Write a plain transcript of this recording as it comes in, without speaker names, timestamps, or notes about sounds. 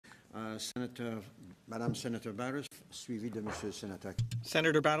Madame Senator Batters, suivi de Monsieur le Sénateur.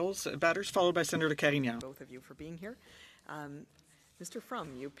 Senator Batters, followed by Senator Carignan. Both of you for being here. Mr.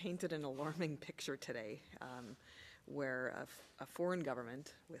 Frum, you painted an alarming picture today where a foreign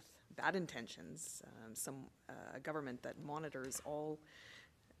government with bad intentions, a government that monitors all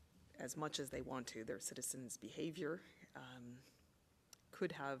as much as they want to, their citizens' behavior,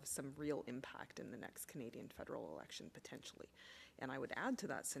 could have some real impact in the next Canadian federal election, potentially. And I would add to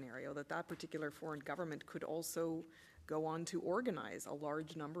that scenario that particular foreign government could also go on to organize a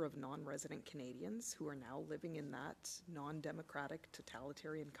large number of non-resident Canadians who are now living in that non-democratic,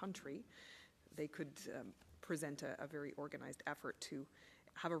 totalitarian country. They could present a very organized effort to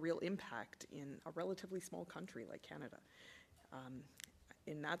have a real impact in a relatively small country like Canada.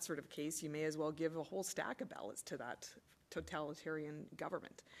 In that sort of case, you may as well give a whole stack of ballots to that totalitarian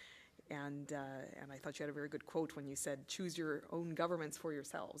government. And I thought you had a very good quote when you said, choose your own governments for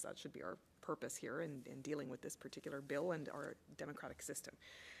yourselves. That should be our purpose here in dealing with this particular bill and our democratic system.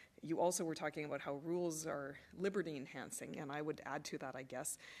 You also were talking about how rules are liberty enhancing, and I would add to that, I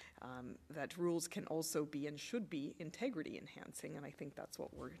guess, that rules can also be and should be integrity enhancing, and I think that's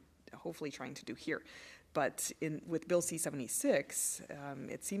what we're hopefully trying to do here. But with Bill C-76,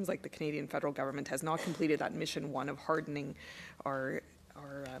 it seems like the Canadian federal government has not completed that mission one of hardening our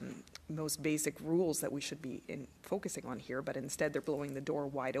most basic rules that we should be focusing on here, but instead they're blowing the door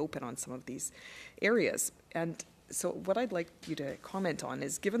wide open on some of these areas. And so what I'd like you to comment on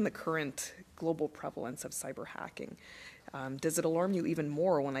is, given the current global prevalence of cyber hacking, does it alarm you even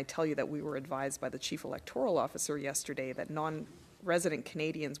more when I tell you that we were advised by the Chief Electoral Officer yesterday that non-resident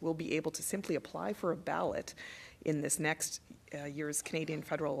Canadians will be able to simply apply for a ballot in this next year's Canadian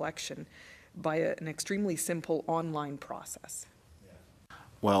federal election by an extremely simple online process?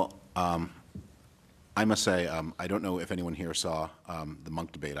 Well, I must say, I don't know if anyone here saw the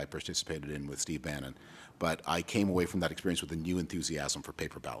Monk debate I participated in with Steve Bannon, but I came away from that experience with a new enthusiasm for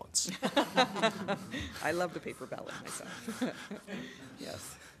paper ballots. I love the paper ballot myself.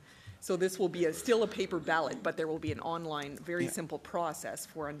 Yes. So this will be still a paper ballot, but there will be an online, very simple process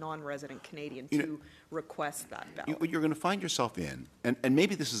for a non-resident Canadian to request that ballot. What you're going to find yourself in, and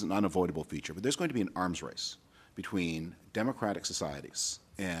maybe this is an unavoidable feature, but there's going to be an arms race between democratic societies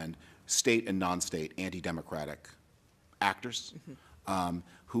and state and non-state anti-democratic actors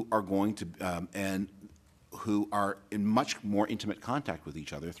who are going to and who are in much more intimate contact with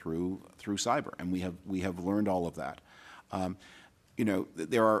each other through cyber, and we have learned all of that. You know,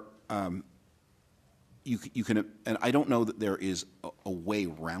 there are you can, and I don't know that there is a way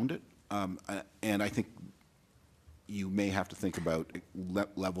around it, and I think you may have to think about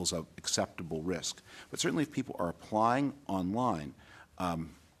levels of acceptable risk. But certainly if people are applying online,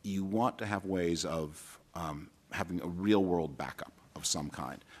 you want to have ways of having a real-world backup of some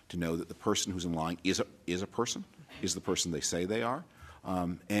kind, to know that the person who's in line is a person, is the person they say they are,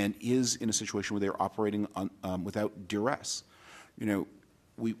 and is in a situation where they're operating without duress. You know,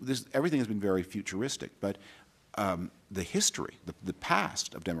 everything has been very futuristic, but the history, the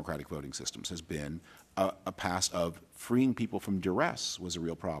past of democratic voting systems has been a past of freeing people from duress was a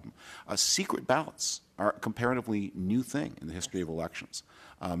real problem. Secret ballots are a comparatively new thing in the history of elections.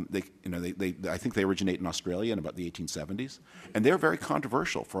 I think they originate in Australia in about the 1870s, and they're very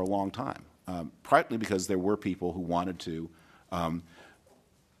controversial for a long time, partly because there were people who wanted to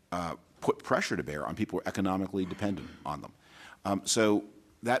put pressure to bear on people who are economically dependent on them. So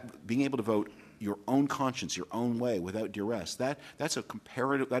that being able to vote your own conscience, your own way, without duress, that's a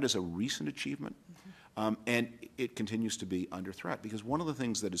comparative, that is a recent achievement, and it continues to be under threat, because one of the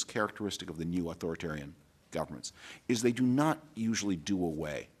things that is characteristic of the new authoritarian governments is they do not usually do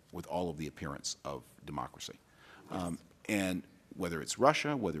away with all of the appearance of democracy. And whether it's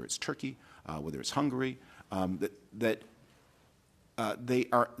Russia, whether it's Turkey, whether it's Hungary, they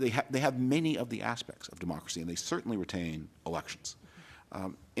have many of the aspects of democracy, and they certainly retain elections.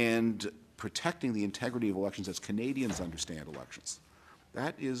 And protecting the integrity of elections as Canadians understand elections,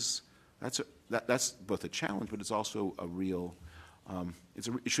 that's both a challenge, but it's also a real, it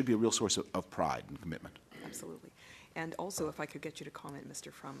should be a real source of pride and commitment. Absolutely. And also, if I could get you to comment,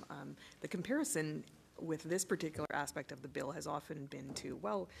 Mr. Frum, the comparison with this particular aspect of the bill has often been to,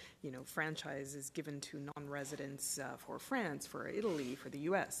 well, you know, franchises given to non-residents for France, for Italy, for the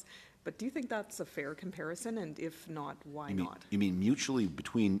U.S. But do you think that's a fair comparison? And if not, why not? You mean mutually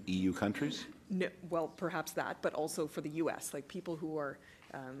between EU countries? No, well, perhaps that, but also for the U.S., like people who are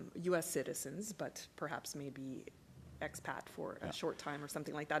U.S. citizens, but perhaps maybe expat for a short time or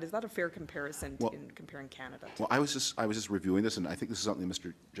something like that. Is that a fair comparison in comparing Canada to? Well, I was just reviewing this, and I think this is something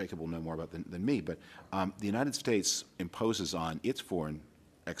Mr. Jacob will know more about than me, but the United States imposes on its foreign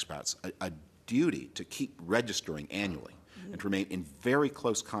expats a duty to keep registering annually and to remain in very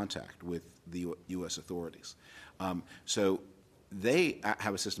close contact with the U.S. authorities. So they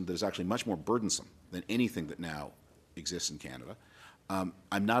have a system that is actually much more burdensome than anything that now exists in Canada.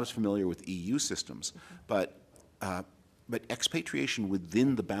 I'm not as familiar with EU systems, but expatriation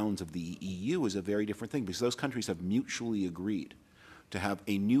within the bounds of the EU is a very different thing because those countries have mutually agreed to have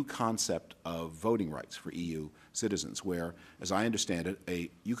a new concept of voting rights for EU citizens where, as I understand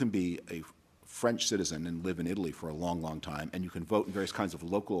it, you can be a French citizen and live in Italy for a long, long time, and you can vote in various kinds of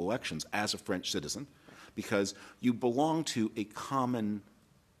local elections as a French citizen because you belong to a common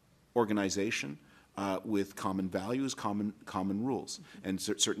organization with common values, common rules, and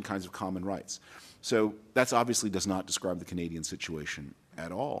certain kinds of common rights. So that obviously does not describe the Canadian situation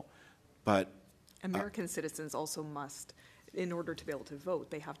at all. But American citizens also must, in order to be able to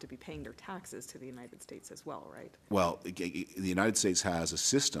vote, they have to be paying their taxes to the United States as well, right? Well, the United States has a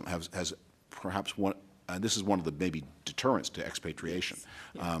system, has perhaps one, and this is one of the maybe deterrents to expatriation,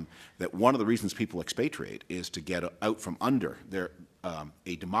 yes. That one of the reasons people expatriate is to get out from under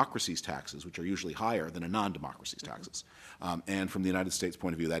a democracy's taxes, which are usually higher than a non-democracy's taxes. And from the United States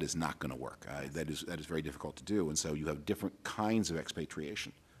point of view, that is not going to work. That is very difficult to do, and so you have different kinds of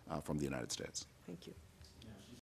expatriation from the United States. Thank you.